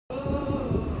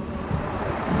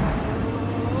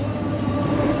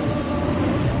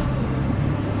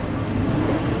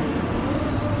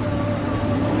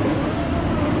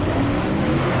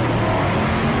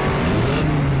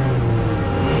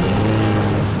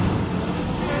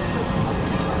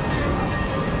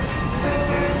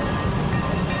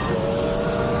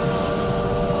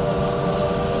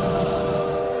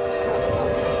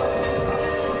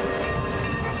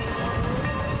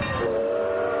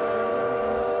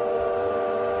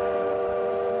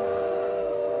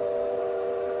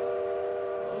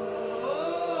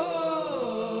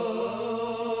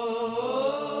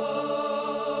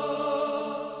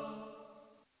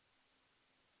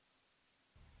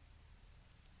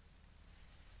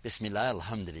Bismillah,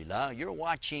 alhamdulillah. You're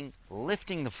watching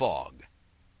Lifting the Fog,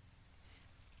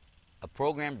 a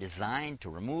program designed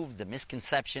to remove the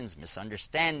misconceptions,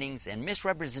 misunderstandings, and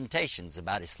misrepresentations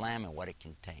about Islam and what it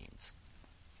contains.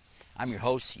 I'm your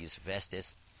host, Yusuf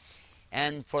Estes,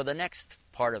 and for the next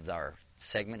part of our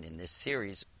segment in this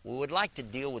series, we would like to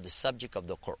deal with the subject of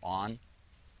the Quran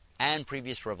and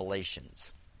previous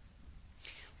revelations.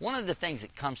 One of the things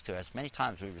that comes to us, many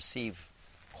times we receive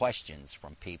questions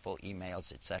from people,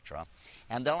 emails, etc.,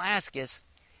 and they'll ask us,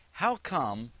 how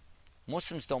come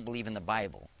Muslims don't believe in the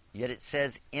Bible, yet it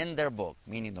says in their book,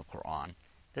 meaning the Quran,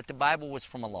 that the Bible was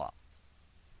from Allah?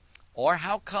 Or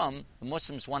how come the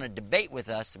Muslims want to debate with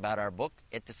us about our book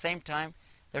at the same time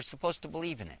they're supposed to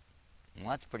believe in it? Well,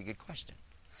 that's a pretty good question.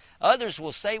 Others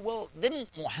will say, well,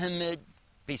 didn't Muhammad,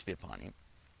 peace be upon him,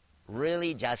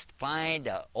 really just find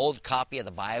an old copy of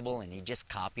the Bible and he just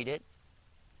copied it?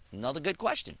 Another good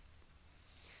question.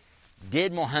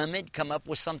 Did Muhammad come up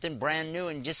with something brand new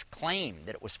and just claim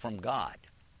that it was from God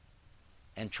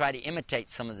and try to imitate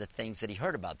some of the things that he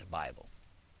heard about the Bible?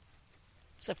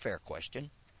 It's a fair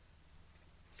question.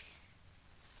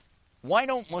 Why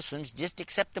don't Muslims just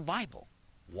accept the Bible?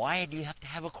 Why do you have to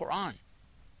have a Quran?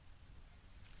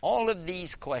 All of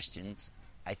these questions,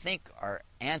 I think, are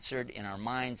answered in our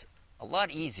minds a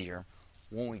lot easier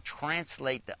when we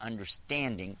translate the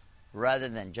understanding rather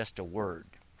than just a word.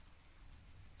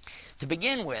 To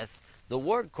begin with, the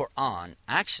word Quran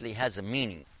actually has a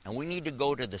meaning, and we need to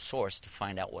go to the source to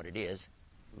find out what it is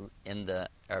in the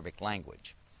Arabic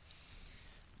language.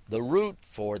 The root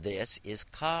for this is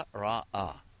qara'a,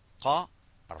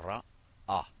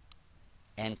 qara'a,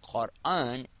 and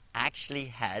Quran actually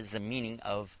has the meaning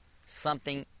of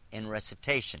something in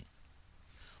recitation.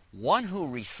 One who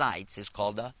recites is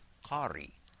called a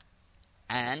qari,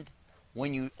 and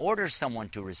when you order someone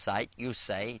to recite, you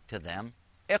say to them,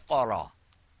 Iqra.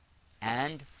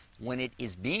 And when it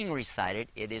is being recited,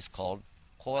 it is called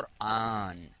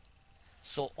Quran.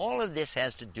 So all of this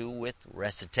has to do with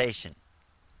recitation.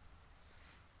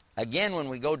 Again, when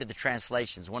we go to the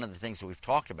translations, one of the things that we've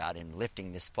talked about in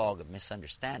lifting this fog of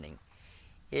misunderstanding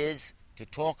is to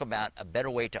talk about a better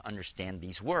way to understand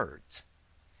these words.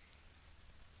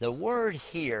 The word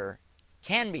here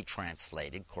can be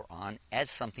translated, Quran, as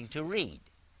something to read,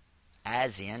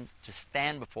 as in to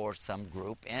stand before some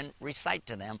group and recite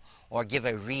to them or give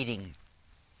a reading.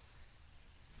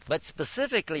 But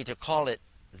specifically to call it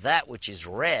that which is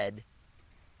read,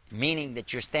 meaning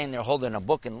that you're standing there holding a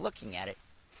book and looking at it,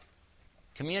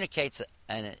 communicates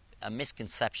a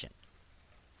misconception.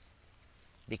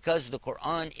 Because the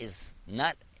Quran is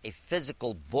not a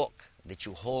physical book that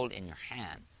you hold in your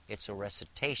hand, it's a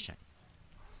recitation.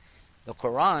 The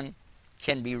Quran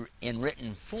can be in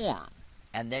written form,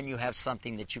 and then you have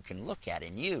something that you can look at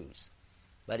and use.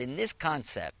 But in this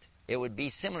concept, it would be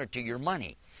similar to your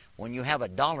money. When you have a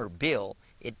dollar bill,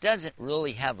 it doesn't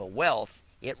really have a wealth.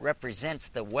 It represents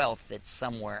the wealth that's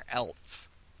somewhere else.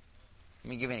 Let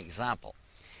me give you an example.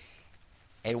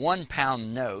 A 1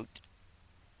 pound note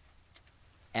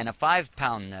and a 5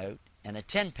 pound note and a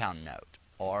 10 pound note,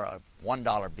 or a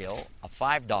 $1 bill, a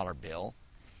 $5 bill,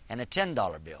 and a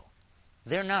 $10 bill.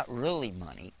 They're not really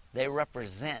money. They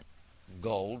represent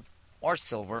gold or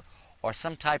silver or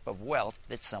some type of wealth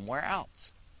that's somewhere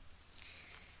else.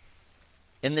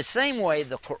 In the same way,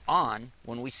 the Quran,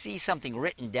 when we see something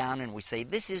written down and we say,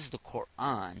 this is the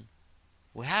Quran,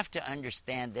 we have to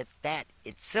understand that that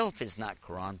itself is not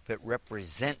Quran, but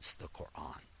represents the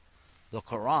Quran. The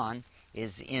Quran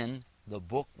is in the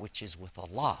book which is with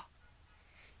Allah.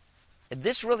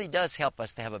 This really does help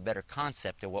us to have a better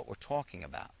concept of what we're talking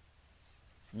about.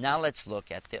 Now let's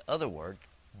look at the other word,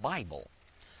 Bible.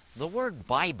 The word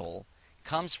Bible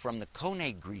comes from the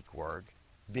Koine Greek word,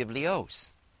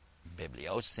 biblios.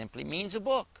 Biblios simply means a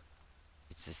book.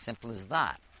 It's as simple as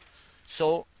that.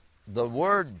 So the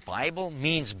word Bible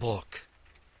means book.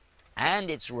 And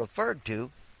it's referred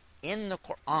to in the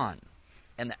Quran.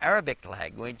 In the Arabic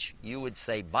language, you would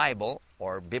say Bible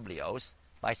or biblios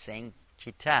by saying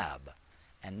kitab.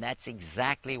 And that's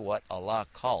exactly what Allah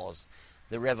calls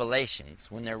the revelations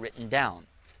when they're written down.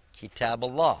 Kitab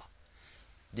Allah.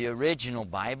 The original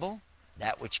Bible,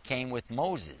 that which came with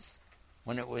Moses,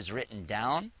 when it was written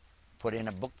down, put in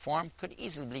a book form, could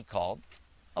easily be called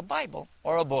a Bible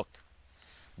or a book.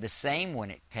 The same when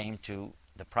it came to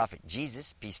the Prophet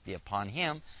Jesus, peace be upon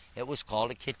him, it was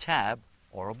called a kitab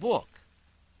or a book.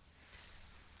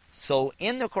 So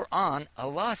in the Quran,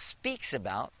 Allah speaks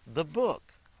about the book,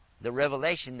 the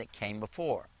revelation that came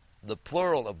before. The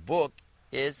plural of book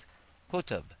is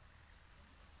kutub.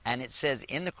 And it says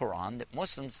in the Quran that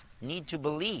Muslims need to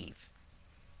believe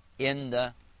in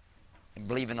the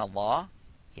believe in Allah,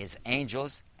 His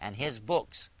angels, and His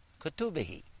books.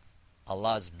 Kutubihi,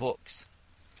 Allah's books.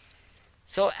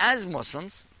 So as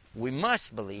Muslims, we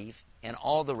must believe in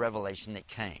all the revelation that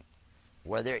came,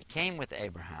 whether it came with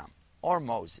Abraham, or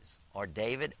Moses, or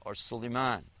David, or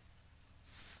Suleiman.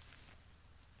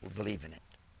 We believe in it.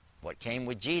 What came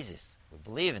with Jesus, we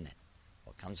believe in it.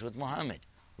 What comes with Muhammad,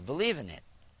 we believe in it.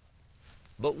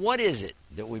 But what is it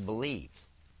that we believe?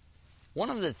 One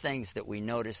of the things that we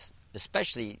notice,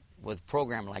 especially with a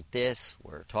program like this,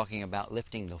 we're talking about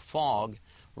lifting the fog,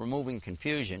 removing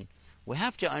confusion, we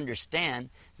have to understand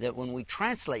that when we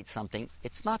translate something,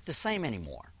 it's not the same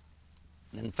anymore.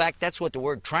 In fact, that's what the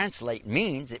word translate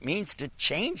means. It means to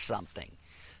change something.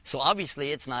 So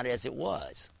obviously it's not as it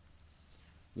was.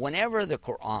 Whenever the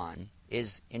Quran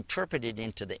is interpreted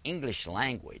into the English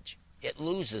language, it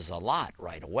loses a lot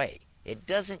right away. It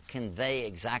doesn't convey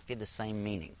exactly the same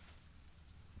meaning.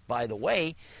 By the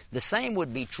way, the same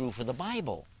would be true for the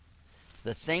Bible.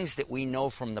 The things that we know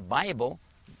from the Bible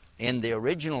in the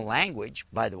original language,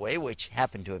 by the way, which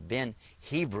happened to have been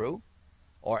Hebrew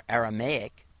or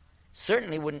Aramaic,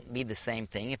 certainly wouldn't be the same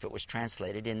thing if it was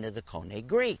translated into the Koine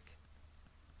Greek.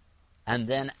 And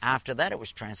then after that it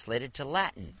was translated to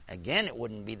Latin. Again, it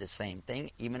wouldn't be the same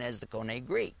thing even as the Koine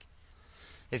Greek.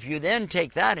 If you then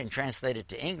take that and translate it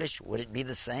to English, would it be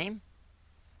the same?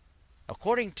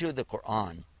 According to the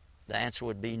Quran, the answer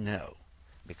would be no.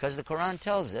 Because the Quran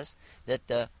tells us that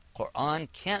the Quran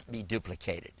can't be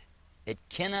duplicated. It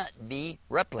cannot be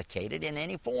replicated in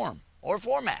any form or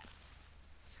format.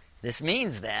 This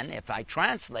means then, if I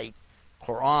translate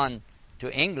Quran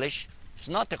to English, it's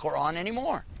not the Quran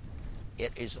anymore.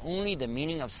 It is only the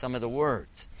meaning of some of the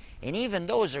words. And even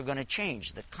those are going to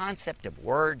change. The concept of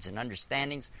words and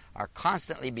understandings are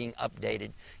constantly being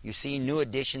updated. You see new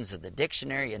editions of the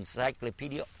dictionary,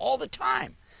 encyclopedia all the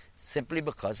time, simply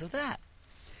because of that.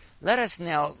 Let us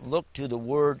now look to the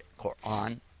word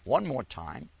Quran one more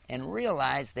time and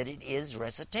realize that it is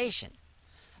recitation.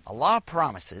 Allah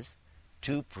promises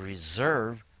to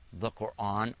preserve the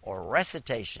Quran or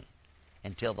recitation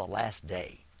until the last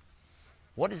day.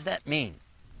 What does that mean?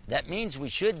 That means we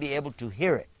should be able to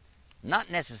hear it.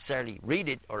 Not necessarily read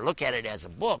it or look at it as a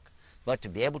book, but to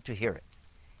be able to hear it.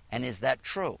 And is that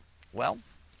true? Well,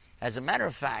 as a matter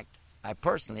of fact, I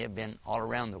personally have been all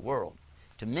around the world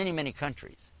to many, many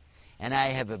countries. And I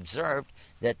have observed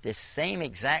that this same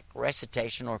exact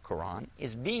recitation or Quran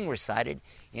is being recited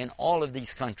in all of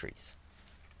these countries.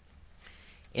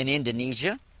 In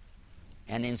Indonesia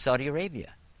and in Saudi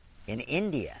Arabia, in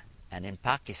India and in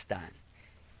Pakistan,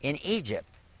 in Egypt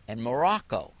and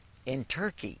Morocco, in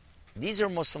Turkey. These are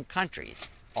Muslim countries,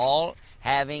 all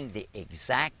having the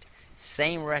exact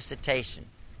same recitation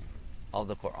of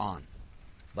the Quran.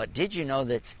 But did you know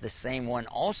that it's the same one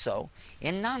also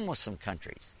in non-Muslim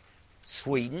countries?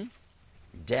 Sweden,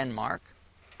 Denmark,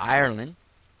 Ireland,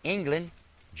 England,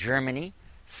 Germany,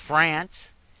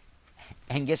 France,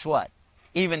 and guess what?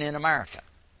 Even in America.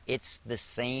 It's the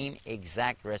same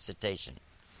exact recitation.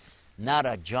 Not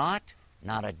a jot,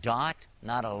 not a dot,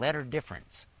 not a letter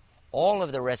difference. All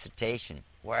of the recitation,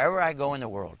 wherever I go in the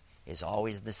world, is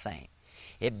always the same.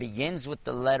 It begins with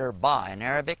the letter Ba in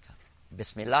Arabic,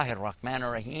 Bismillahir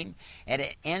Rahmanir Rahim, and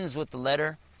it ends with the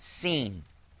letter Sin,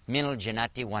 Minal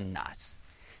Jannati wan Nas.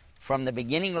 From the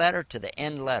beginning letter to the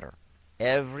end letter,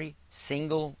 every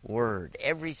single word,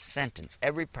 every sentence,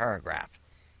 every paragraph,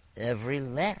 every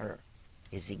letter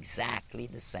is exactly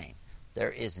the same.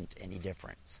 There isn't any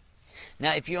difference.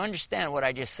 Now, if you understand what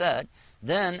I just said,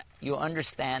 then you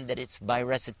understand that it's by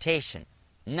recitation,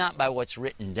 not by what's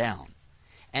written down,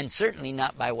 and certainly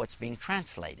not by what's being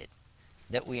translated,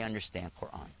 that we understand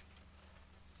Quran.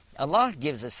 Allah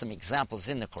gives us some examples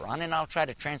in the Quran, and I'll try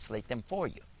to translate them for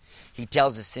you. He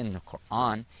tells us in the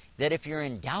Quran that if you're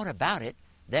in doubt about it,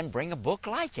 then bring a book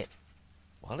like it.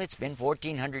 Well, it's been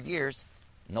 1,400 years.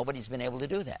 Nobody's been able to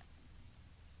do that.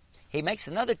 He makes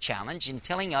another challenge in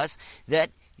telling us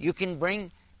that you can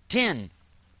bring 10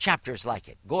 chapters like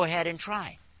it. Go ahead and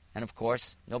try. And of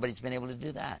course, nobody's been able to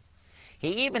do that.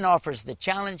 He even offers the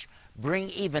challenge, bring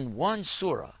even one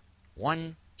surah,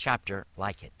 one chapter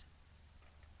like it.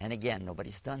 And again,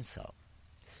 nobody's done so.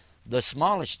 The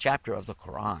smallest chapter of the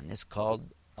Quran is called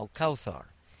Al-Kawthar.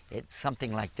 It's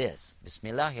something like this.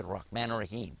 Bismillahir Rahmanir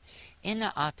Rahim.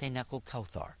 Inna a'tainakal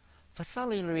kawthar.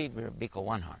 Fasalli li rabbika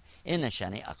wanhar. Inna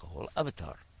shani'aka hul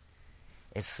abtar.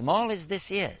 As small as this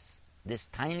is, this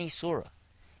tiny surah,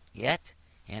 yet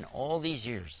in all these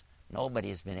years, nobody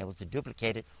has been able to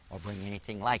duplicate it or bring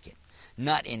anything like it.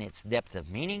 Not in its depth of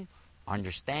meaning,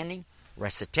 understanding,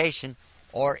 recitation,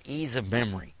 or ease of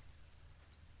memory.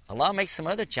 Allah makes some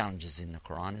other challenges in the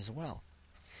Quran as well.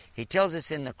 He tells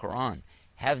us in the Quran,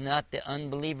 have not the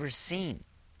unbelievers seen?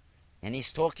 And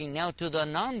He's talking now to the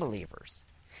non-believers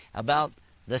about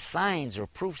the signs or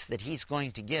proofs that He's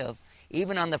going to give,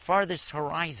 even on the farthest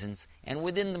horizons and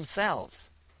within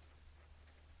themselves.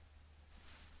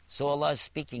 So Allah is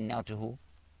speaking now to who?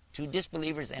 To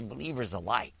disbelievers and believers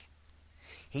alike.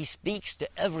 He speaks to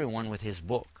everyone with His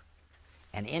book.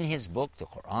 And in His book, the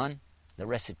Quran, the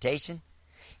recitation,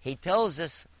 He tells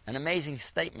us an amazing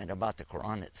statement about the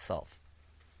Quran itself.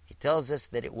 He tells us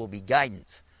that it will be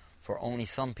guidance for only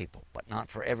some people, but not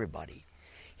for everybody.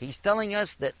 He's telling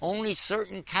us that only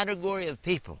certain category of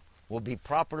people will be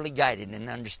properly guided and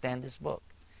understand this book.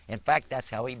 In fact,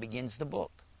 that's how He begins the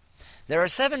book. There are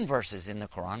 7 verses in the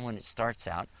Quran when it starts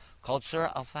out called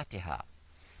Surah Al-Fatiha.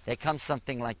 They come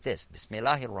something like this.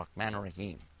 Bismillahir Rahmanir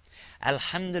Rahim.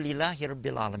 Alhamdulillahi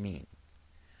Rabbil Alameen.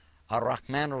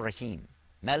 Ar-Rahmanir Rahim.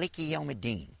 Maliki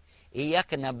Yawmiddin.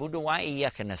 Iyaka nabudu wa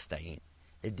iyaka nasta'in.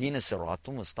 Ihdina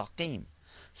siratul mustaqim.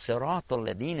 Siratul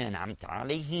ladina an'amta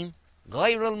alayhim.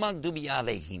 Ghayrul maghdubi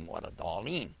alayhim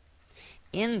waladallin.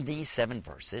 In these 7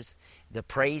 verses, the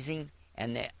praising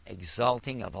and the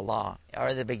exalting of Allah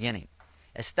are the beginning,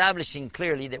 establishing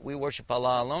clearly that we worship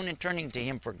Allah alone and turning to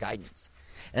Him for guidance.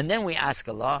 And then we ask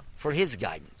Allah for His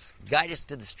guidance. Guide us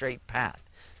to the straight path,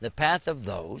 the path of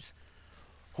those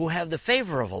who have the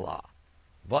favor of Allah,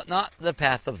 but not the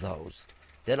path of those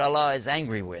that Allah is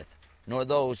angry with, nor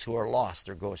those who are lost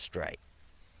or go astray.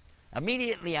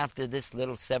 Immediately after this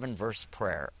little 7-verse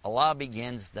prayer, Allah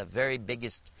begins the very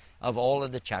biggest of all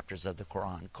of the chapters of the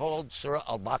Quran, called Surah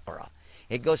Al-Baqarah.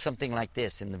 It goes something like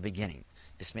this in the beginning.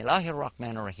 Bismillahir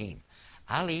Rahmanir Rahim.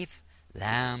 Alif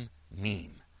Lam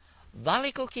Mim.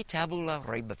 Dhalikal kitabu la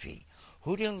rayba fi.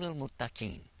 Hudal lil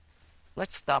muttaqin.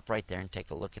 Let's stop right there and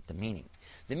take a look at the meaning.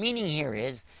 The meaning here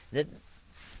is that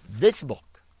this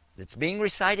book that's being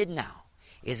recited now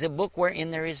is a book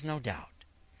wherein there is no doubt.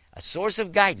 A source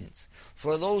of guidance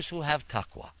for those who have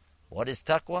taqwa. What is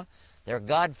taqwa? They're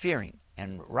God-fearing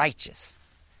and righteous.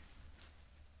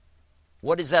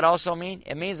 What does that also mean?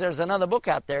 It means there's another book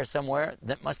out there somewhere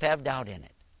that must have doubt in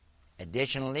it.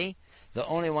 Additionally, the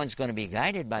only ones going to be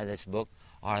guided by this book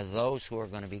are those who are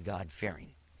going to be God-fearing.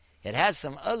 It has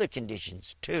some other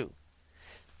conditions too.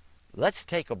 Let's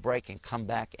take a break and come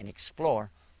back and explore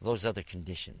those other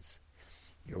conditions.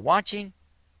 You're watching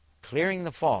Clearing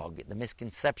the Fog, the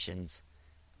Misconceptions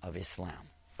of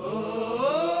Islam.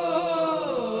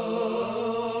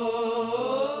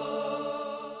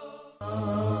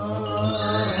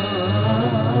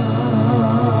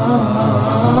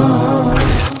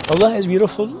 Allah is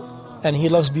beautiful and He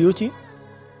loves beauty.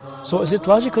 So is it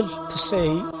logical to say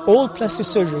all plastic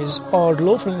surgeries are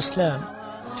lawful in Islam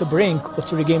to bring or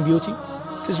to regain beauty?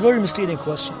 It is very misleading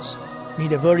questions.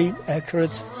 Need a very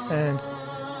accurate and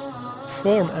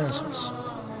firm answers.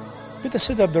 Let us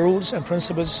set up the rules and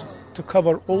principles to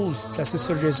cover all plastic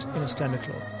surgeries in Islamic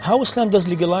law. How Islam does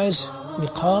legalize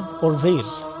niqab or veil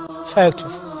factor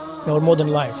in our modern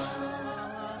life?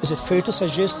 Is it fair to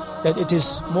suggest that it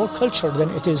is more cultural than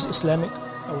it is Islamic?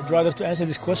 I would rather to answer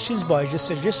these questions by just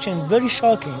suggesting very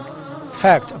shocking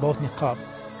fact about niqab.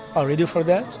 Are you ready for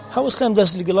that? How Islam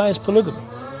does legalize polygamy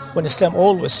when Islam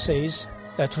always says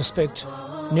that respect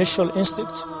natural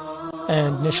instinct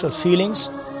and natural feelings,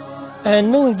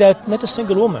 and knowing that not a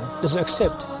single woman does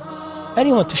accept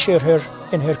anyone to share her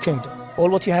in her kingdom. All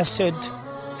what you have said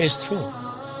is true.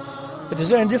 But is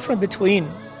there any difference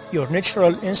between your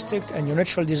natural instinct and your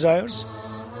natural desires?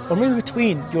 Or maybe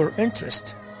between your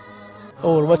interest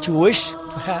or what you wish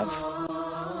to have?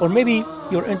 Or maybe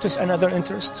your interest and other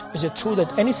interest? Is it true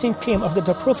that anything came after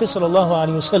the Prophet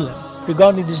ﷺ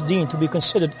regarding this deen to be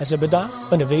considered as a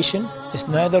bid'ah, innovation? Is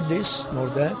neither this nor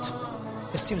that.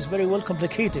 It seems very well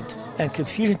complicated and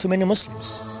confusing to many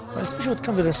Muslims, especially when it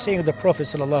comes to the saying of the Prophet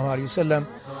ﷺ,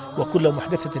 وَكُلَّ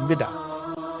مُحْدَثَةٍ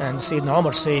بِدْعَةٍ, and Sayyidina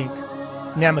Umar saying,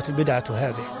 نِعْمَةُ الْبِدْعَةُ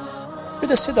هَذِهِ.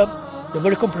 Let us set up the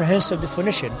very comprehensive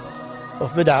definition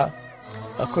of bid'ah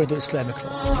according to Islamic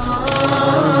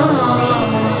law.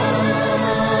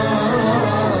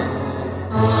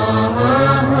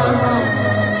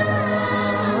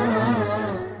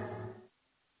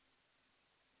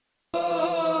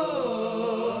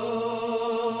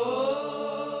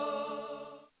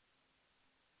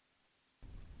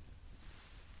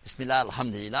 Bismillah,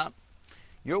 alhamdulillah.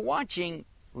 You're watching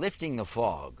Lifting the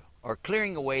Fog, or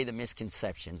clearing away the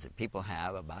misconceptions that people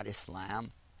have about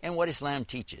Islam and what Islam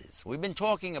teaches. We've been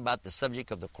talking about the subject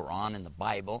of the Quran and the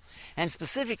Bible, and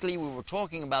specifically we were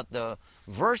talking about the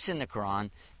verse in the Quran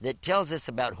that tells us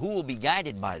about who will be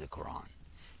guided by the Quran.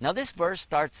 Now this verse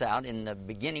starts out in the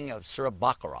beginning of Surah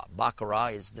Baqarah.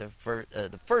 Baqarah is the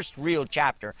first real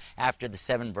chapter after the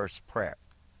 7-verse prayer.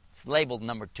 It's labeled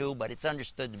number 2, but it's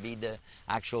understood to be the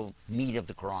actual meat of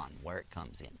the Quran, where it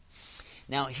comes in.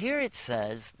 Now here it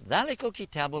says, ذَلِكَ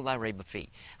الْكِتَابُ لَا رَيْبَ فِيهِ.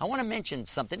 I want to mention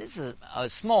something. This is a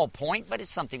small point, but it's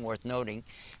something worth noting,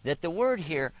 that the word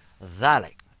here,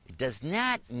 ذَلِك, does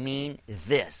not mean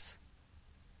this.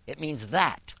 It means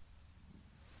that.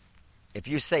 If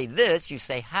you say this, you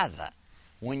say هذا.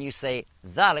 When you say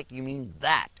ذَلِك, you mean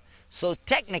that. So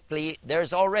technically,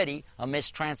 there's already a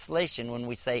mistranslation when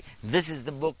we say, this is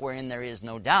the book wherein there is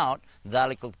no doubt,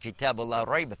 ذَلِكَ الْكِتَابُ لَا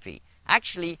رَيْبَ فِيهِ.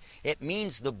 Actually, it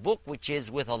means the book which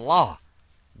is with Allah.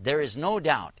 There is no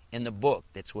doubt in the book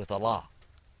that's with Allah.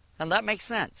 And that makes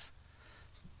sense,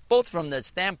 both from the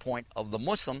standpoint of the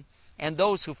Muslim and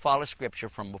those who follow Scripture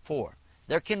from before.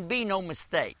 There can be no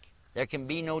mistake. There can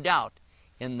be no doubt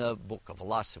in the book of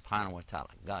Allah subhanahu wa ta'ala,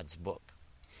 God's book.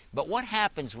 But what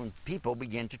happens when people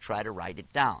begin to try to write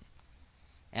it down?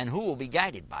 And who will be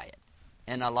guided by it?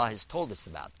 And Allah has told us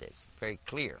about this, very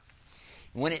clear.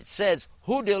 When it says,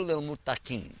 Huda lil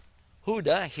muttaqin,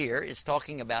 Huda here is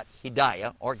talking about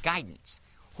hidayah or guidance.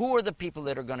 Who are the people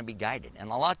that are going to be guided?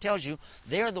 And Allah tells you,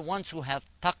 they are the ones who have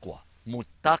taqwa,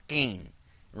 muttaqin.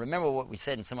 Remember what we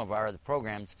said in some of our other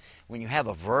programs, when you have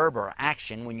a verb or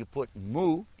action, when you put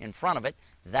mu in front of it,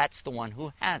 that's the one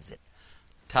who has it.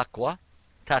 Taqwa,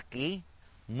 taqi,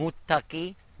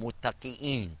 muttaqi,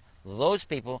 muttaqi'in. Those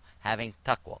people having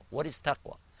taqwa. What is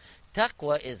taqwa?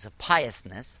 Taqwa is a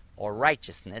piousness or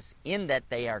righteousness in that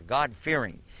they are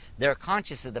God-fearing. They're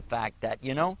conscious of the fact that,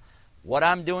 what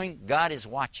I'm doing, God is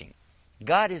watching.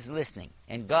 God is listening,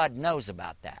 and God knows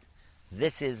about that.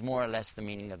 This is more or less the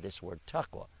meaning of this word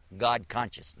taqwa, God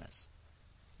consciousness.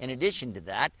 In addition to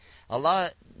that,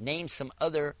 Allah names some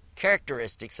other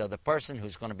characteristics of the person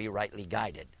who's going to be rightly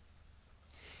guided.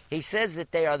 He says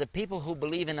that they are the people who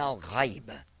believe in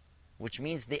al-ghaib, which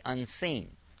means the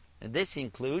unseen. And this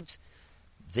includes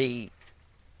the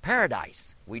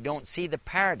paradise. We don't see the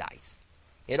paradise.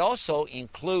 It also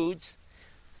includes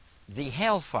the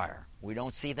hellfire. We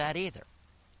don't see that either.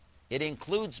 It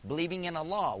includes believing in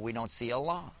Allah. We don't see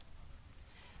Allah.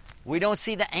 We don't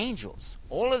see the angels.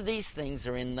 All of these things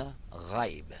are in the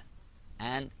ghaib.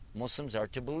 And Muslims are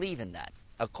to believe in that,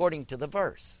 according to the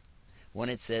verse. When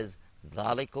it says,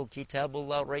 ذَلِكَ الْكِتَابُ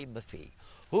لَا رَيْبَ فِيهِ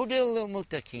هُدًى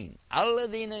لِلْمُتَّقِينَ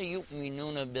الَّذِينَ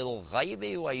يُؤْمِنُونَ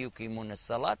بِالْغَيْبِ وَيُقِيمُونَ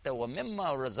الصَّلَاةَ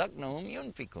وَمِمَّا رَزَقْنَاهُمْ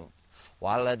يُنْفِقُونَ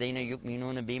وَالَّذِينَ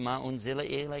يُؤْمِنُونَ بِمَا أُنزِلَ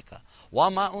إِلَيْكَ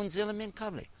وَمَا أُنزِلَ مِنْ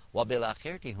قَبْلِكَ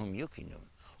وَبِالْآخِرَةِ هُمْ يُوقِنُونَ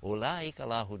أُولَٰئِكَ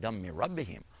عَلَىٰ هُدًى مِّن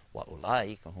رَّبِّهِمْ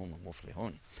وَأُولَٰئِكَ هُمُ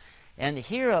الْمُفْلِحُونَ. And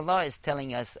here Allah is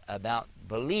telling us about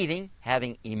believing,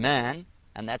 having iman,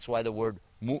 and that's why the word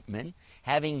mu'min,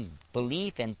 having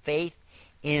belief and faith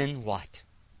in what?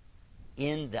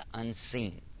 In the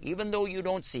unseen. Even though you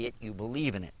don't see it, you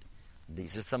believe in it.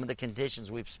 These are some of the conditions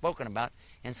we've spoken about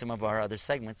in some of our other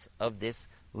segments of this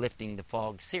Lifting the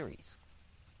Fog series.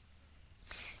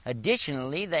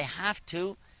 Additionally, they have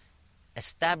to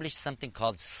establish something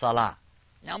called salah.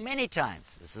 Now, many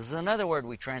times, this is another word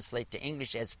we translate to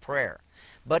English as prayer.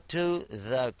 But to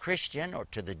the Christian or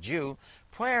to the Jew,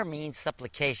 prayer means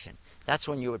supplication. That's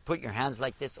when you would put your hands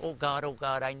like this, oh God,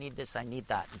 I need this, I need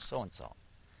that, and so and so.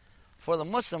 For the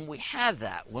Muslim, we have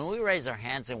that. When we raise our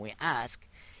hands and we ask,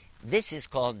 this is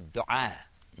called dua,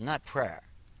 not prayer.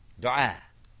 Dua.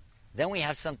 Then we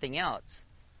have something else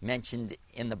mentioned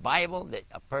in the Bible, that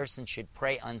a person should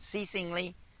pray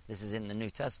unceasingly. This is in the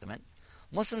New Testament.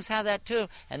 Muslims have that too,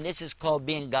 and this is called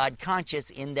being God conscious,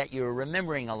 in that you're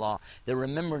remembering Allah, the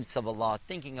remembrance of Allah,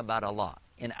 thinking about Allah.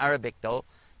 In Arabic though,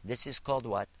 this is called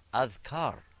what?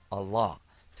 Adhkar, Allah,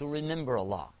 to remember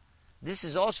Allah. This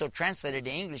is also translated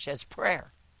to English as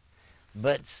prayer.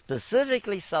 But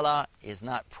specifically salah is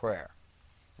not prayer.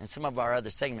 In some of our other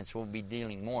segments we'll be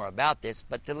dealing more about this,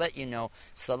 but to let you know,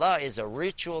 salah is a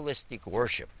ritualistic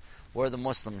worship where the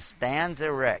Muslim stands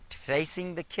erect,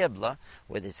 facing the Qibla,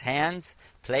 with his hands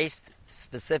placed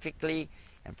specifically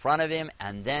in front of him,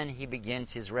 and then he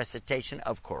begins his recitation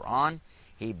of Quran.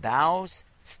 He bows,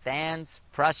 stands,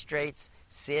 prostrates,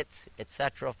 sits,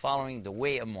 etc., following the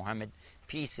way of Muhammad,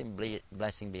 peace and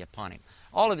blessing be upon him.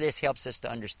 All of this helps us to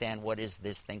understand what is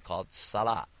this thing called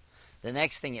salah. The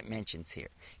next thing it mentions here,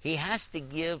 he has to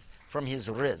give from his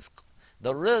rizq.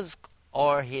 The rizq,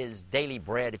 or his daily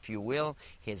bread, if you will,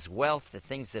 his wealth, the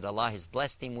things that Allah has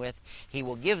blessed him with, he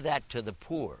will give that to the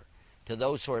poor, to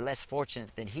those who are less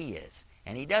fortunate than he is.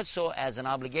 And he does so as an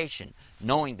obligation,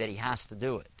 knowing that he has to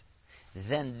do it.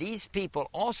 then these people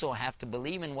also have to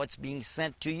believe in what's being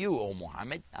sent to you, O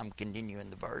Muhammad. I'm continuing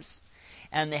the verse.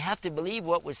 And they have to believe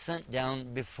what was sent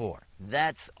down before.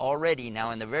 That's already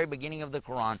now in the very beginning of the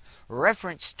Quran,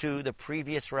 reference to the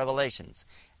previous revelations.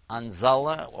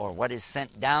 Anzala, or what is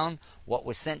sent down, what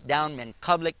was sent down min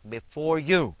qablik, before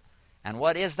you. And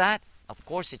what is that? Of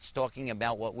course, it's talking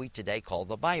about what we today call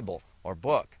the Bible or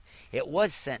book. It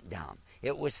was sent down.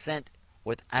 It was sent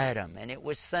with Adam, and it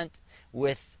was sent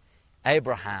with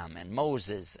Abraham and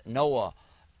Moses, Noah,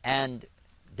 and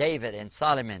David and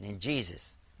Solomon and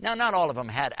Jesus. Now, not all of them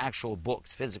had actual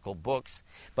books, physical books,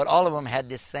 but all of them had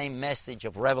this same message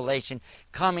of revelation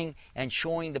coming and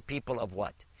showing the people of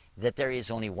what? That there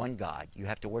is only one God. You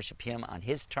have to worship Him on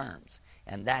His terms,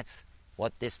 and that's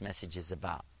what this message is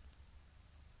about.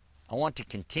 I want to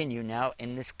continue now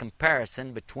in this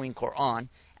comparison between Quran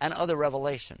and other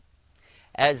revelation.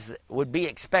 As would be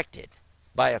expected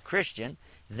by a Christian,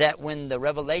 that when the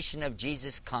revelation of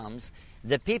Jesus comes,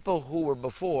 the people who were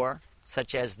before,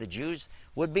 such as the Jews,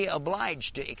 would be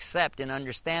obliged to accept and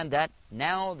understand that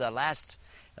now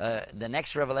the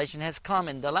next revelation has come,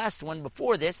 and the last one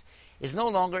before this is no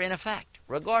longer in effect.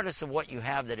 Regardless of what you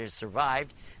have that has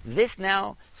survived, this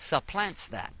now supplants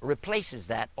that, replaces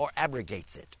that, or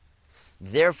abrogates it.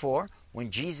 Therefore,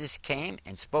 when Jesus came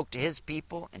and spoke to His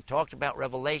people and talked about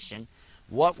revelation,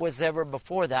 what was ever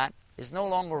before that is no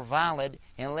longer valid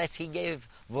unless He gave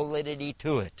validity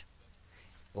to it.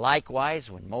 Likewise,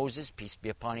 when Moses, peace be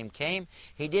upon him, came,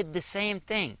 he did the same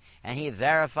thing, and he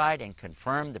verified and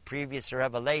confirmed the previous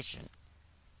revelation,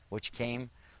 which came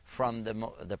from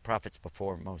the prophets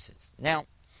before Moses. Now,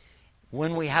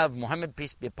 when we have Muhammad,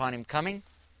 peace be upon him, coming,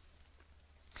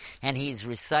 and he's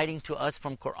reciting to us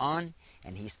from Quran,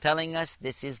 and he's telling us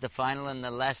this is the final and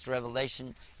the last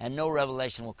revelation, and no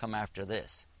revelation will come after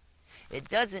this. It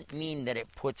doesn't mean that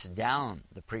it puts down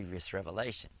the previous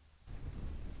revelation.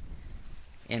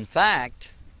 In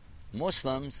fact,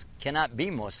 Muslims cannot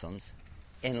be Muslims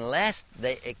unless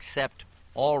they accept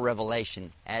all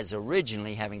revelation as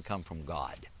originally having come from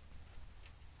God.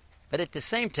 But at the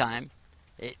same time,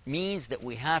 it means that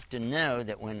we have to know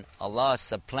that when Allah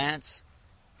supplants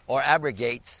or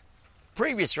abrogates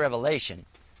previous revelation,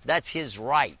 that's His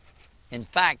right. In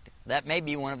fact, that may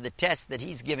be one of the tests that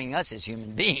He's giving us as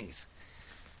human beings.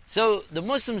 So the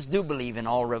Muslims do believe in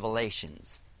all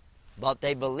revelations, but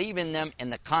they believe in them in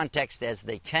the context as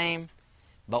they came,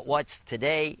 but what's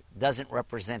today doesn't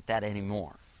represent that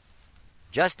anymore.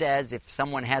 Just as if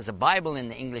someone has a Bible in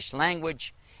the English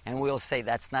language, and we'll say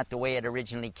that's not the way it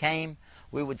originally came,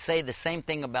 we would say the same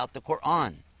thing about the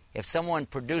Quran. If someone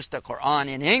produced a Quran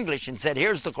in English and said,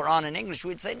 here's the Quran in English,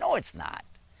 we'd say, no, it's not.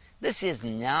 This is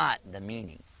not the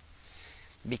meaning.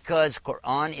 Because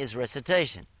Quran is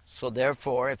recitation. So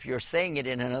therefore, if you're saying it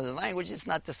in another language, it's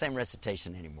not the same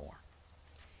recitation anymore.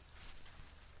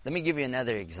 Let me give you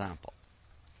another example.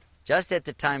 Just at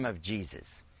the time of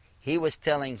Jesus, He was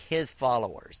telling His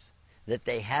followers that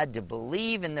they had to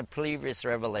believe in the previous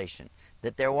revelation,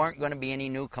 that there weren't going to be any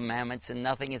new commandments and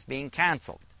nothing is being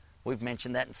canceled. We've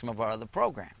mentioned that in some of our other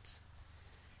programs.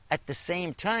 At the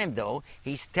same time, though,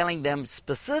 He's telling them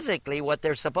specifically what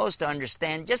they're supposed to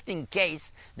understand, just in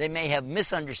case they may have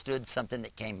misunderstood something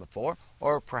that came before,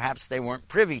 or perhaps they weren't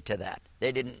privy to that.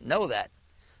 They didn't know that.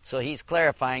 So He's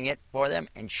clarifying it for them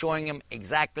and showing them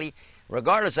exactly,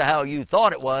 regardless of how you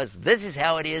thought it was, this is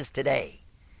how it is today.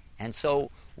 And so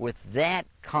with that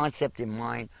concept in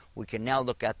mind, we can now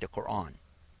look at the Quran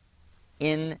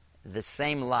in the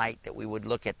same light that we would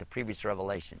look at the previous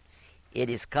revelation. It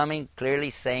is coming clearly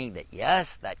saying that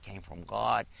yes, that came from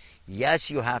God. Yes,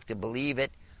 you have to believe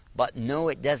it. But no,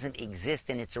 it doesn't exist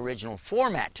in its original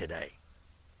format today.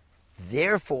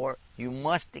 Therefore, you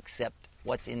must accept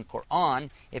what's in Quran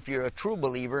if you're a true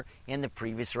believer in the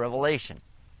previous revelation.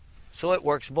 So it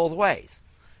works both ways.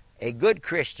 A good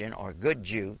Christian or a good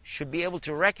Jew should be able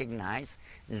to recognize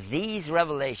these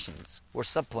revelations were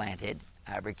supplanted,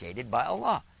 abrogated by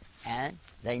Allah. And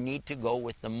they need to go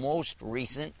with the most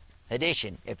recent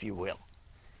edition, if you will.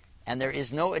 And there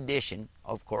is no edition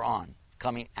of Quran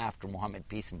coming after Muhammad,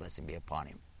 peace and blessing be upon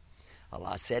him.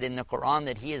 Allah said in the Quran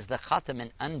that He is the Khatam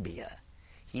al-Anbiya.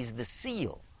 He's the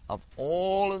seal of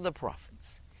all of the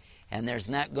prophets. And there's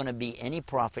not going to be any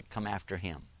prophet come after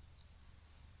Him.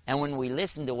 And when we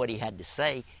listen to what He had to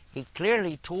say, He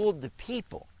clearly told the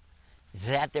people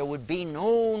that there would be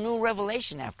no new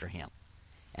revelation after Him,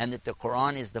 and that the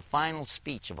Quran is the final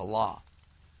speech of Allah.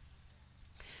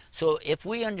 So if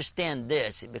we understand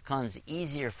this, it becomes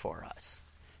easier for us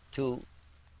to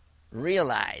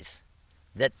realize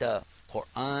that the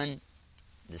Quran,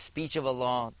 the speech of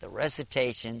Allah, the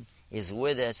recitation, is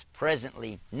with us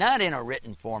presently, not in a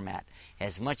written format,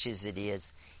 as much as it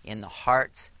is in the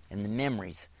hearts and the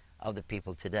memories of the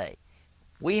people today.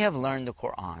 We have learned the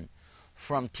Quran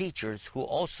from teachers who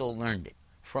also learned it,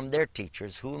 from their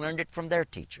teachers who learned it from their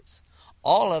teachers,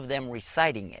 all of them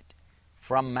reciting it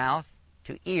from mouth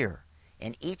to ear,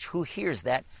 and each who hears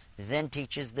that then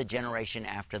teaches the generation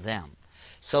after them.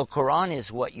 So Quran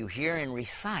is what you hear and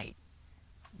recite.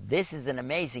 This is an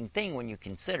amazing thing when you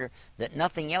consider that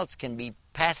nothing else can be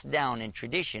passed down in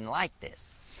tradition like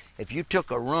this. If you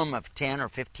took a room of 10 or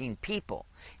 15 people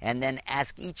and then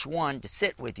ask each one to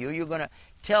sit with you, you're going to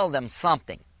tell them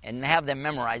something and have them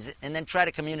memorize it and then try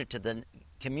to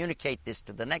communicate this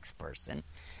to the next person.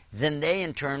 Then they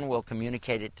in turn will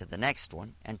communicate it to the next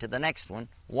one and to the next one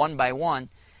by one.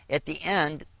 At the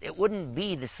end, it wouldn't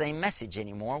be the same message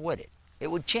anymore, would it? It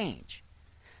would change.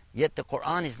 Yet the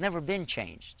Quran has never been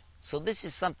changed. So this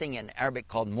is something in Arabic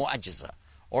called mu'ajiza,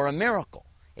 or a miracle.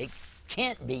 It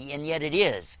can't be, and yet it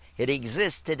is. It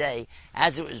exists today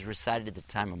as it was recited at the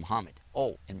time of Muhammad.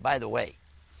 Oh, and by the way,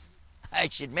 I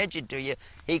should mention to you,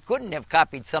 he couldn't have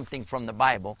copied something from the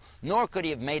Bible, nor could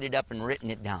he have made it up and written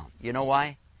it down. You know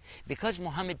why? Because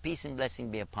Muhammad, peace and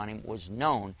blessing be upon him, was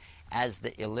known as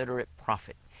the illiterate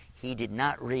prophet. He did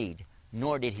not read,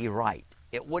 nor did he write.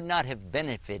 It would not have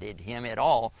benefited him at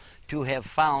all to have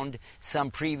found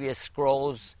some previous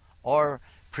scrolls or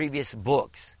previous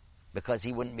books, because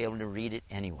he wouldn't be able to read it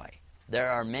anyway. There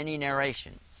are many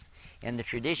narrations in the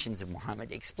traditions of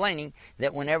Muhammad explaining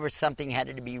that whenever something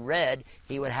had to be read,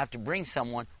 he would have to bring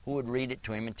someone who would read it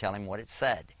to him and tell him what it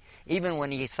said. Even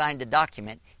when he signed a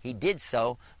document, he did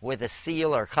so with a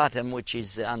seal or khatam, which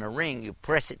is on a ring. You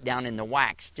press it down in the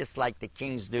wax, just like the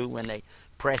kings do when they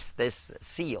press this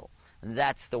seal. And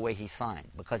that's the way he signed,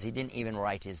 because he didn't even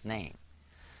write his name.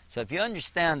 So if you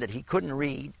understand that he couldn't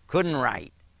read, couldn't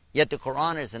write, yet the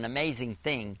Quran is an amazing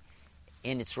thing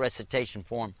in its recitation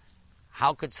form,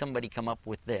 how could somebody come up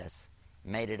with this,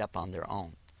 made it up on their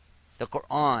own? The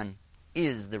Quran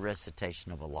is the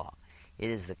recitation of Allah.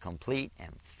 It is the complete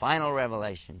and final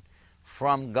revelation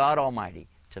from God Almighty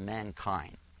to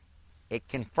mankind. It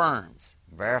confirms,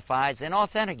 verifies, and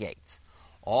authenticates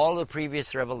all the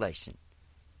previous revelation.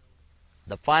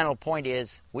 The final point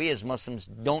is, we as Muslims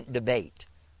don't debate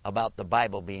about the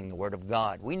Bible being the Word of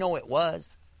God. We know it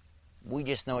was. We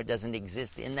just know it doesn't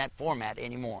exist in that format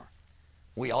anymore.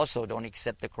 We also don't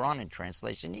accept the Quran in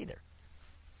translation either.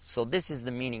 So this is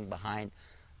the meaning behind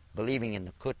believing in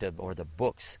the kutub, or the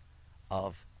books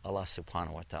of Allah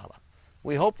subhanahu wa ta'ala.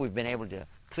 We hope we've been able to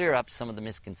clear up some of the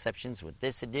misconceptions with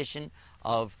this edition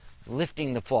of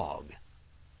Lifting the Fog.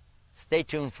 Stay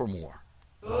tuned for more.